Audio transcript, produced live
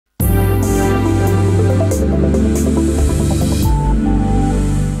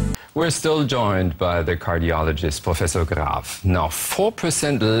We're still joined by the cardiologist, Professor Graf. Now,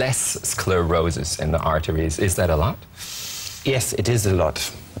 4% less sclerosis in the arteries. Is that a lot? Yes, it is a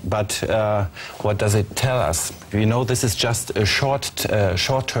lot. But what does it tell us? You know, this is just a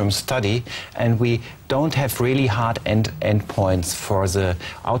short-term study, and we don't have really hard endpoints for the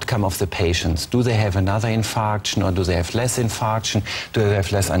outcome of the patients. Do they have another infarction, or do they have less infarction? Do they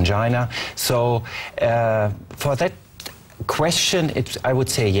have less angina? So for that question, I would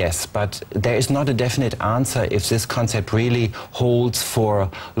say yes, but there is not a definite answer if this concept really holds for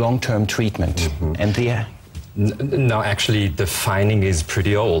long-term treatment. Mm-hmm. And no, actually, the finding is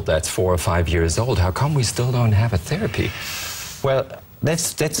pretty old. That's 4 or 5 years old. How come we still don't have a therapy? Well,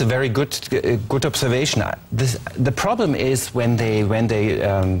 that's a very good observation. The problem is when they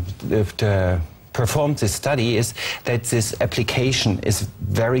performed this study is that this application is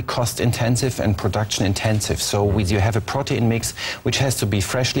very cost-intensive and production-intensive. So you have a protein mix which has to be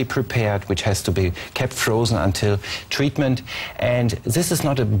freshly prepared, which has to be kept frozen until treatment. And this is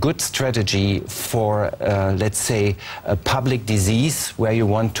not a good strategy for, let's say, a public disease where you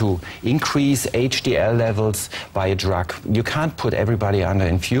want to increase HDL levels by a drug. You can't put everybody under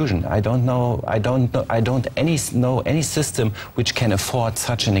infusion. I don't know any system which can afford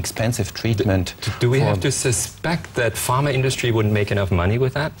such an expensive treatment. Do we have to suspect that pharma industry wouldn't make enough money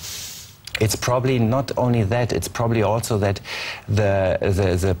with that? It's probably not only that, it's probably also that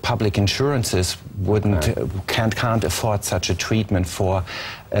the public insurances can't afford such a treatment for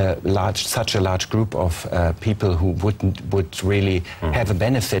such a large group of people who would really have a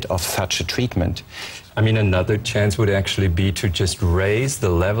benefit of such a treatment. I mean, another chance would actually be to just raise the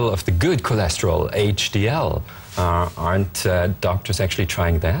level of the good cholesterol, HDL. Aren't doctors actually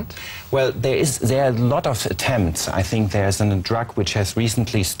trying that? Well, there are a lot of attempts. I think there's a drug which has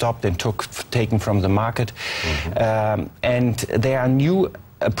recently stopped and taken from the market. Mm-hmm. And there are new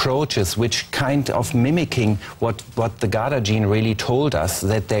approaches which kind of mimicking what the GADA gene really told us,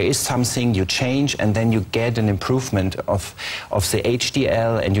 that there is something you change and then you get an improvement of the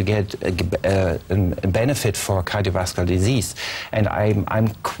HDL and you get a benefit for cardiovascular disease. And I'm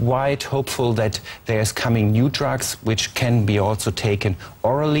quite hopeful that there's coming new drugs which can be also taken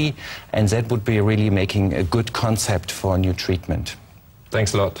orally, and that would be really making a good concept for a new treatment.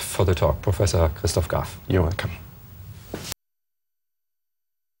 Thanks a lot for the talk, Professor Kristof Graf. You're welcome.